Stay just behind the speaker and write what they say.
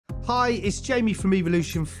Hi, it's Jamie from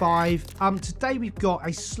Evolution 5. Today we've got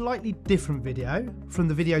a slightly different video from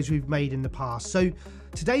the videos we've made in the past. So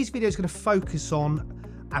today's video is going to focus on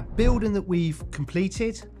a building that we've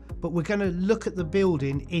completed, but we're going to look at the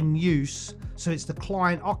building in use. So it's the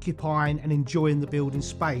client occupying and enjoying the building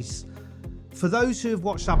space. For those who have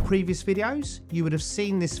watched our previous videos, you would have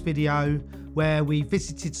seen this video where we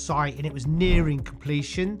visited site and it was nearing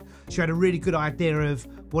completion. So you had a really good idea of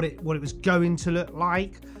what it was going to look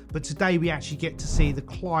like. But today we actually get to see the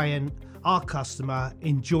client, our customer,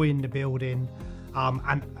 enjoying the building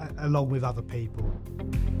and along with other people.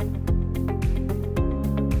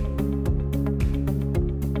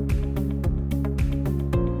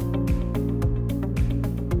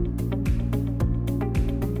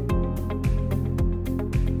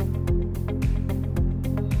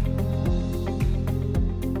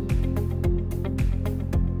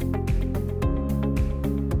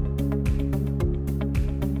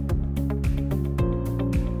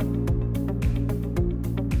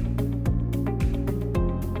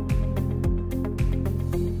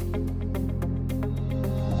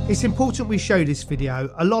 It's important we show this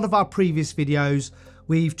video. A lot of our previous videos,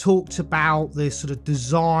 we've talked about the sort of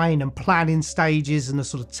design and planning stages and the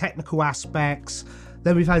sort of technical aspects.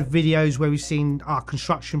 Then we've had videos where we've seen our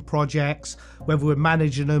construction projects, whether we're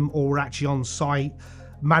managing them or we're actually on site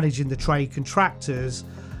managing the trade contractors.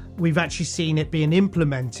 We've actually seen it being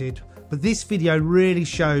implemented, but this video really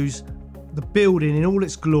shows the building in all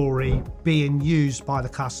its glory being used by the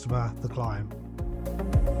customer, the client.